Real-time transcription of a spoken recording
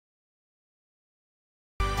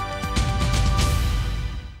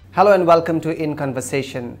Hello and welcome to In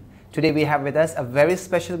Conversation. Today we have with us a very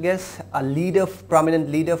special guest, a leader, prominent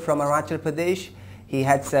leader from Arunachal Pradesh. He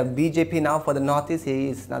heads BJP now for the Northeast. He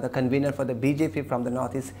is now the convener for the BJP from the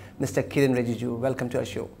Northeast, Mr. Kiran Rijiju. Welcome to our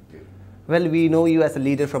show. Well, we know you as a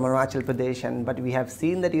leader from Arunachal Pradesh, but we have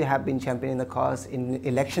seen that you have been championing the cause in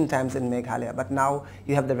election times in Meghalaya. But now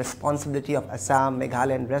you have the responsibility of Assam,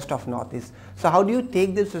 Meghalaya and rest of Northeast. So how do you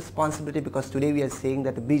take this responsibility? Because today we are saying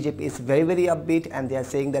that the BJP is very, very upbeat and they are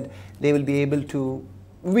saying that they will be able to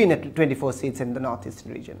win at 24 seats in the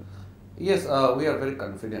Northeastern region. Yes, we are very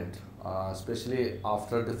confident, especially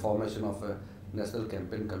after the formation of a National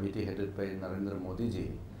Campaign Committee headed by Narendra Modi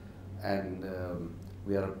ji, and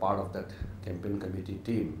we are a part of that campaign committee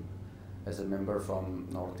team as a member from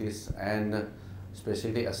Northeast and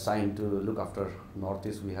specially assigned to look after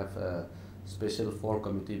Northeast. We have a special 4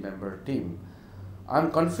 committee member team. I'm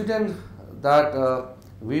confident that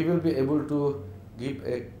we will be able to give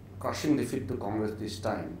a crushing defeat to Congress this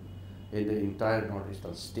time in the entire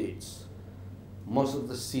northeastern states. Most of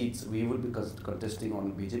the seats we will be contesting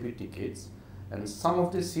on BJP tickets, and some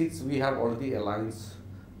of the seats we have already alliance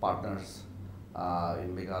partners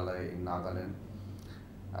in Meghalaya, in Nagaland,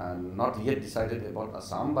 and not yet decided about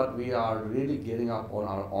Assam, but we are really gearing up on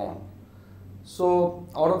our own. So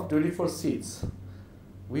out of 24 seats,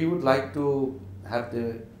 we would like to have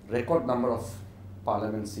the record number of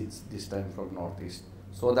parliament seats this time from Northeast,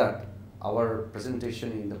 so that our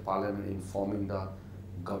presentation in the parliament in forming the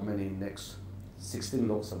government in next 16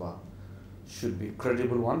 Lok Sabha should be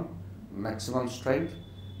credible one, maximum strength,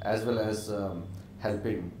 as well as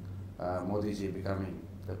helping Modi ji becoming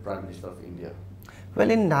the Prime Minister of India. Well,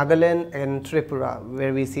 in Nagaland and Tripura,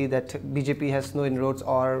 where we see that BJP has no inroads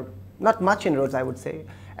or not much inroads, I would say,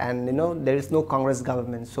 and there is no Congress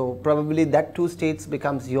government, so probably that 2 states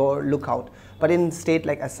becomes your lookout. But in state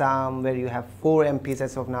like Assam, where you have 4 MPs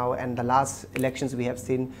as of now, and the last elections we have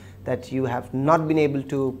seen that you have not been able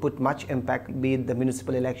to put much impact, be it the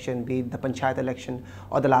municipal election, be it the panchayat election,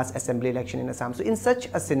 or the last assembly election in Assam. So in such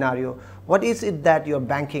a scenario, what is it that you're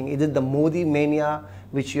banking? Is it the Modi mania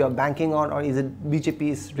which you are banking on, or is it BJP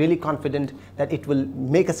is really confident that it will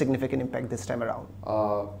make a significant impact this time around?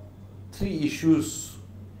 3 issues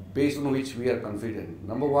based on which we are confident.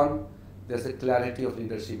 Number 1, there's a clarity of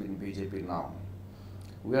leadership in BJP now.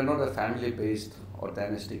 We are not a family-based or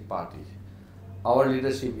dynastic party. Our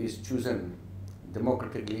leadership is chosen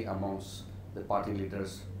democratically amongst the party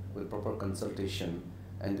leaders with proper consultation,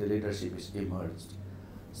 and the leadership is emerged.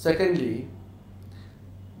 Secondly,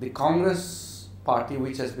 the Congress party,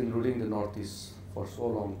 which has been ruling the Northeast for so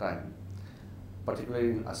long time, particularly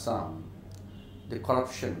in Assam, the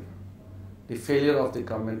corruption, the failure of the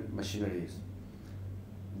government machineries,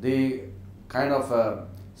 the kind of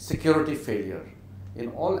security failure in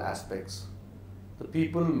all aspects, the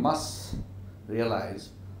people must realize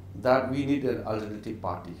that we need an alternative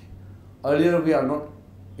party. Earlier we are not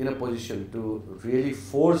in a position to really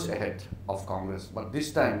forge ahead of Congress, but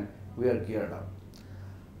this time we are geared up.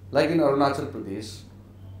 Like in Arunachal Pradesh,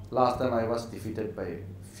 last time I was defeated by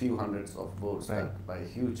few hundreds of votes, right, by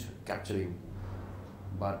huge capturing.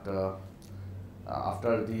 But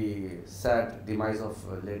after the sad demise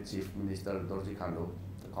of late Chief Minister Dorji Khando,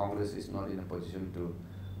 the Congress is not in a position to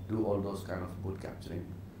do all those kind of vote capturing.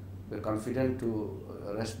 We are confident to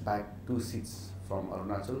wrest back 2 seats from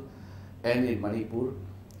Arunachal and in Manipur,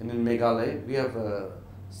 and in Meghalaya we have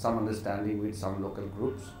some understanding with some local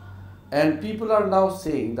groups, and people are now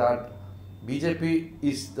saying that BJP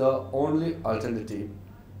is the only alternative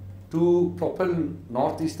to propel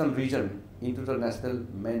northeastern region into the national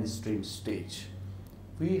mainstream stage.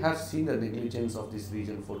 We have seen the negligence of this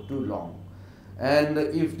region for too long, and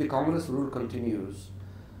if the Congress rule continues,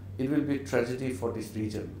 it will be tragedy for this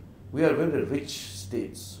region. We are very rich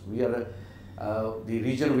states. We are the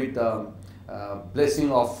region with the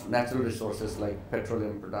blessing of natural resources like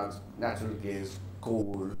petroleum products, natural gas,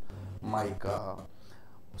 coal, mica,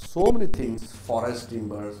 so many things, forest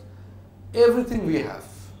timbers, everything we have,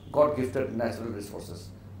 God gifted natural resources.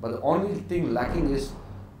 But the only thing lacking is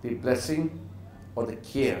the blessing or the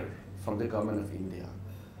care from the government of India.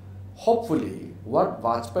 Hopefully, what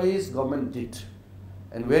Vajpayee's government did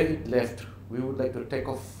and where it left, we would like to take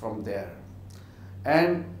off from there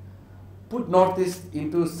and put Northeast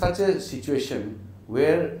into such a situation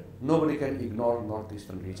where nobody can ignore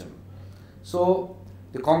Northeastern region. So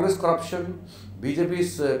the Congress corruption,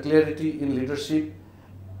 BJP's clarity in leadership,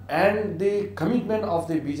 and the commitment of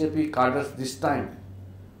the BJP cadres this time,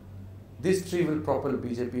 these 3 will propel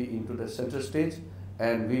BJP into the center stage,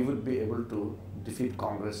 and we will be able to defeat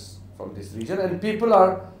Congress from this region. And people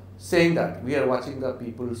are saying that. We are watching the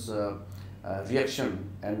people's reaction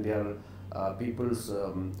and their people's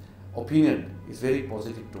opinion is very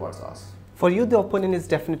positive towards us. For you, the opinion is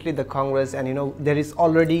definitely the Congress, and there is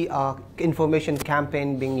already a information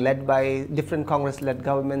campaign being led by different Congress-led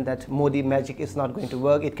government that Modi magic is not going to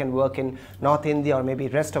work. It can work in North India or maybe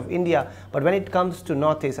rest of India, but when it comes to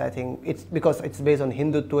Northeast, I think it's because it's based on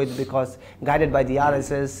Hindutva, it's because guided by the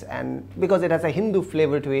RSS, and because it has a Hindu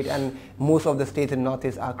flavor to it, and most of the states in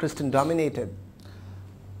Northeast are Christian dominated.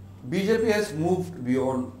 BJP has moved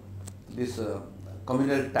beyond this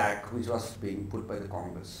communal tag which was being put by the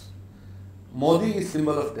Congress. Modi is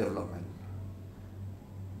symbol of development.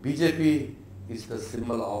 BJP is the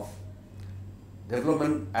symbol of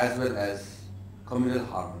development as well as communal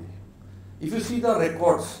harmony. If you see the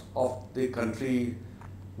records of the country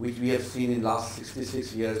which we have seen in last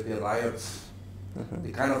 66 years, the riots,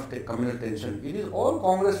 the kind of communal tension, it is all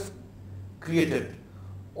Congress created,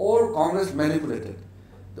 all Congress manipulated.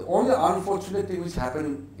 The only unfortunate thing which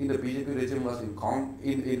happened in the BJP regime was in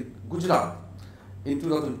Gujarat in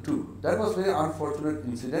 2002. That was a very unfortunate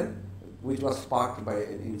incident which was sparked by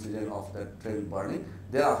an incident of that train burning.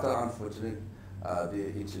 Thereafter, unfortunately,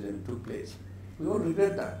 the incident took place. We all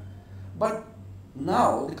regret that. But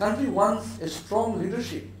now the country wants a strong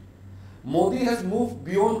leadership. Modi has moved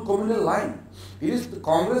beyond communal line. It is the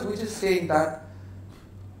Congress which is saying that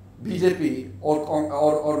BJP or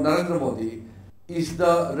Narendra Modi is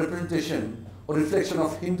the representation or reflection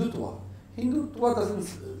of Hindutva. Hindutva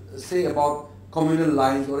doesn't say about communal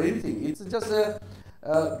lines or anything. It's just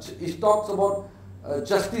it talks about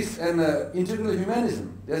justice and integral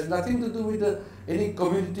humanism. There's nothing to do with any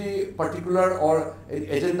community particular or an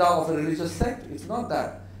agenda of a religious sect. It's not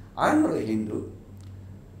that. I'm not a Hindu,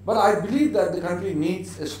 but I believe that the country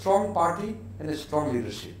needs a strong party and a strong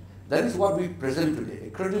leadership. That is what we present today, a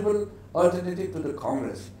credible alternative to the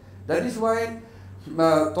Congress. That is why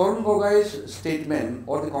Tarun Gogai's statement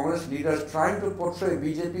or the Congress leaders trying to portray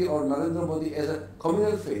BJP or Narendra Modi as a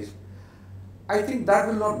communal face, I think that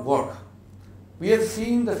will not work. We have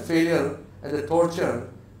seen the failure and the torture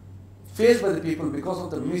faced by the people because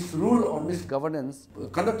of the misrule or misgovernance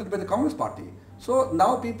conducted by the Congress party. So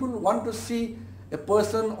now people want to see a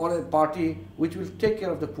person or a party which will take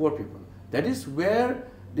care of the poor people. That is where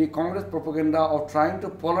the Congress propaganda of trying to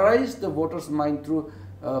polarize the voters' mind through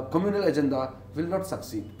communal agenda will not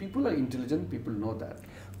succeed. People are intelligent, people know that.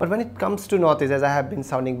 But when it comes to Northeast, as I have been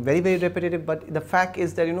sounding very, very repetitive, but the fact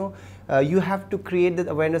is that, you have to create the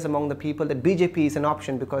awareness among the people that BJP is an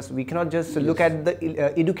option, because we cannot just look at the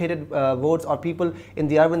educated votes or people in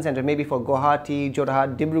the urban center, maybe for Guwahati,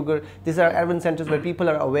 Jorhat, Dibrugarh. These are urban centers where people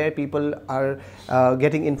are aware, people are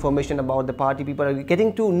getting information about the party, people are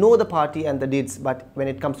getting to know the party and the deeds. But when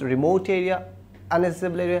it comes to remote area,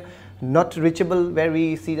 inaccessible area, not reachable, where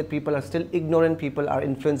we see that people are still ignorant, people are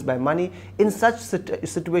influenced by money. In such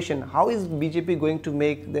situation, how is BJP going to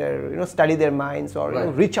make their, study their minds or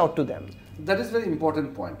reach out to them? That is a very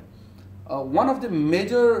important point. One of the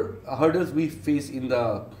major hurdles we face in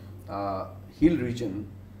the hill region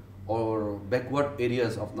or backward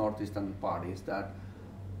areas of northeastern part is that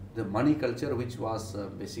the money culture, which was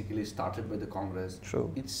basically started by the Congress,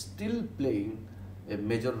 it's still playing a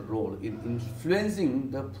major role in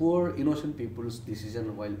influencing the poor innocent people's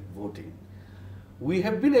decision while voting. We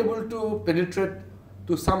have been able to penetrate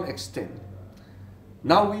to some extent.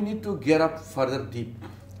 Now we need to gear up further deep.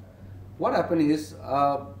 What happened is,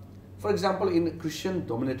 for example, in Christian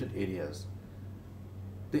dominated areas,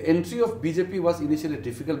 the entry of BJP was initially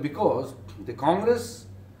difficult because the Congress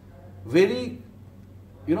very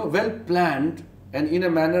well planned and in a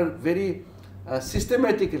manner very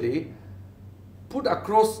systematically put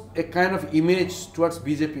across a kind of image towards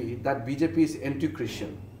BJP that BJP is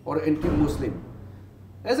anti-Christian or anti-Muslim.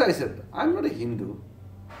 As I said, I'm not a Hindu.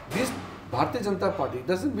 This Bharatiya Janata Party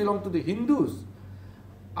doesn't belong to the Hindus.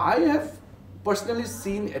 I have personally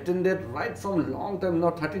seen, attended right from long time,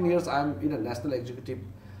 now 13 years, I'm in a national executive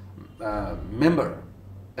member.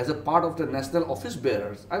 As a part of the national office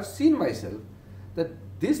bearers, I've seen myself that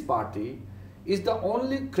this party is the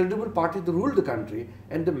only credible party to rule the country,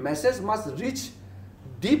 and the message must reach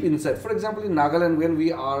deep inside. For example, in Nagaland, when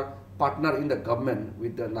we are partner in the government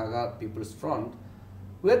with the Naga People's Front,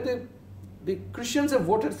 where the Christians have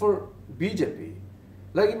voted for BJP.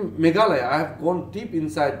 Like in Meghalaya, I have gone deep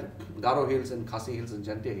inside Garo Hills and Khasi Hills and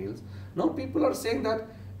Jantia Hills. Now people are saying that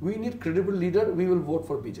we need credible leader, we will vote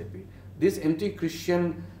for BJP. This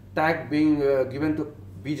anti-Christian tag being given to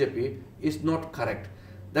BJP is not correct.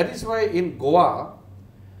 That is why in Goa,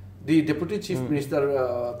 the Deputy Chief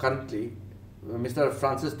Minister currently, Mr.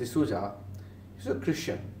 Francis D'Souza, is a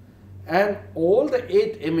Christian. And all the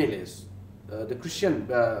 8 MLAs, the Christian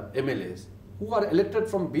MLAs, who are elected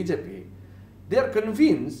from BJP, they are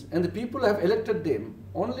convinced, and the people have elected them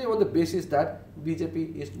only on the basis that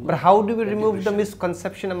BJP is. But how do we remove the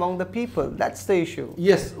misconception among the people? That's the issue.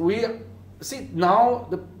 Yes, we see now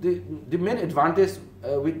the main advantage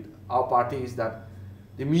with our party is that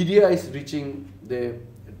the media is reaching the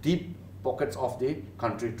deep pockets of the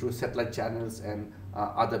country through satellite channels and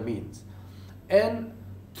other means, and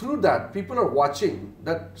through that people are watching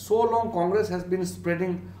that so long Congress has been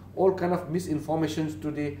spreading all kind of misinformations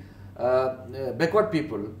to the backward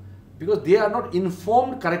people, because they are not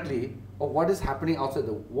informed correctly of what is happening outside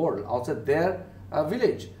the world, outside their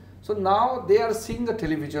village. So now they are seeing the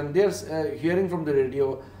television, they are hearing from the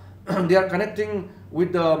radio, they are connecting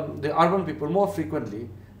with the urban people more frequently.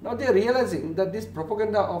 Now they are realizing that this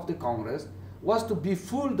propaganda of the Congress was to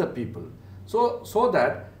befool the people, so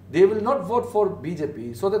that they will not vote for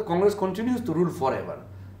BJP, so that Congress continues to rule forever.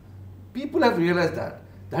 People have realized that.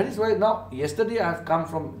 That is why now, yesterday I have come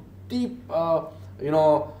from deep,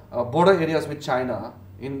 border areas with China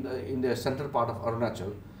in the central part of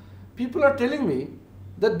Arunachal. People are telling me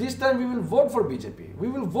that this time we will vote for BJP. We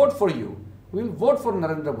will vote for you. We will vote for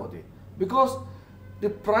Narendra Modi, because the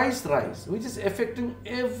price rise, which is affecting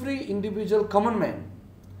every individual common man,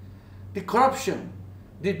 the corruption,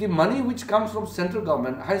 the money which comes from central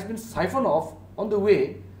government has been siphoned off on the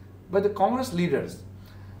way by the Congress leaders.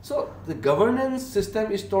 So the governance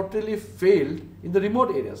system is totally failed in the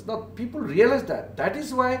remote areas. Now people realize that. That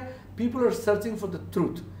is why people are searching for the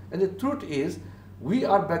truth. And the truth is, we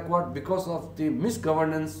are backward because of the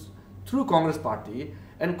misgovernance through Congress party,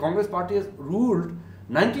 and Congress party has ruled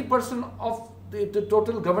 90% of the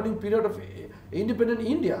total governing period of independent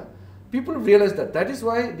India. People realize that. That is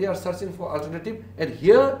why they are searching for alternative, and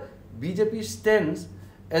here BJP stands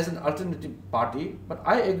as an alternative party. But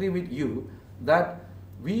I agree with you that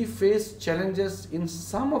we face challenges in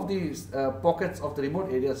some of these pockets of the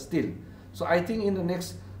remote areas still. So I think in the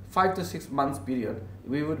next 5 to 6 months period,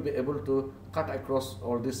 we would be able to cut across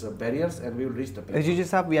all these barriers, and we will reach the people. Rijiju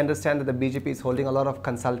Sahab, we understand that the BJP is holding a lot of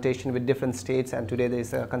consultation with different states, and today there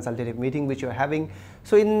is a consultative meeting which you are having.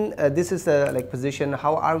 So in this is a position,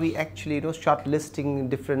 how are we actually shortlisting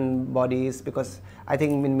different bodies? Because I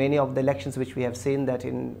think in many of the elections which we have seen that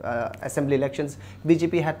in assembly elections,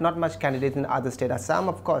 BJP had not much candidates in other states. Assam,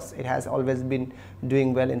 of course, it has always been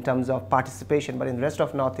doing well in terms of participation, but in the rest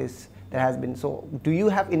of Northeast, there has been. So do you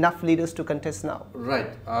have enough leaders to contest now? Right.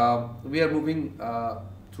 We are moving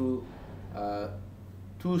through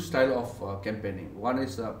two style of campaigning. One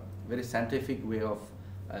is a very scientific way of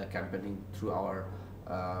campaigning through our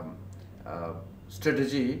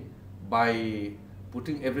strategy by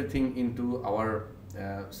putting everything into our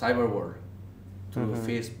cyber world, through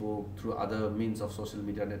Facebook, through other means of social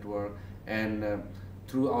media network, and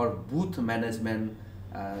through our booth management,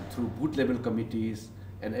 through booth level committees,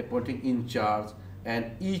 and appointing in charge,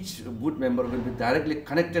 and each booth member will be directly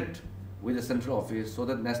connected with the central office, so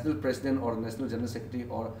that national president or national general secretary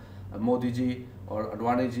or Modi ji or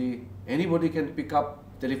Advani ji, anybody can pick up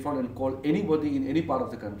telephone and call anybody in any part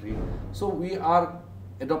of the country. So we are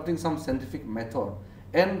adopting some scientific method,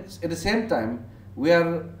 and at the same time we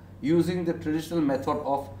are using the traditional method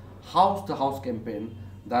of house to house campaign,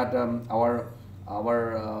 that our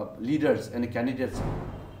leaders and the candidates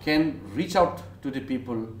can reach out to the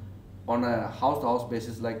people on a house-to-house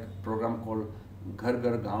basis, like program called Ghar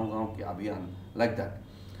Ghar Gaon Gaon Ki Abhiyan, like that.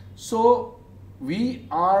 So we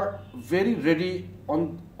are very ready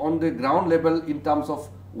on the ground level in terms of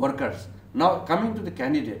workers. Now coming to the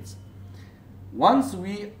candidates, once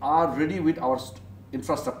we are ready with our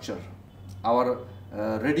infrastructure, our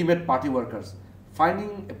ready-made party workers,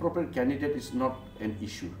 finding appropriate candidate is not an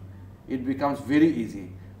issue. It becomes very easy.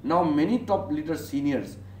 Now many top leaders,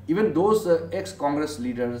 seniors, even those ex-Congress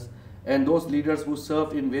leaders and those leaders who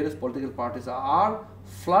served in various political parties are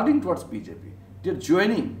flooding towards BJP. They're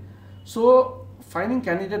joining. So finding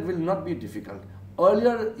candidate will not be difficult.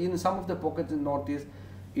 Earlier in some of the pockets in Northeast,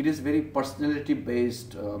 it is very personality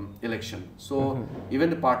based election. So even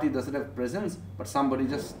the party doesn't have presence, but somebody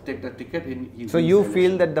just take the ticket in. So you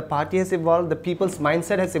feel that the party has evolved, the people's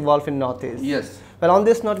mindset has evolved in Northeast? Yes. Well, on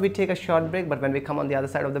this note, we take a short break, but when we come on the other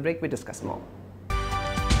side of the break, we discuss more.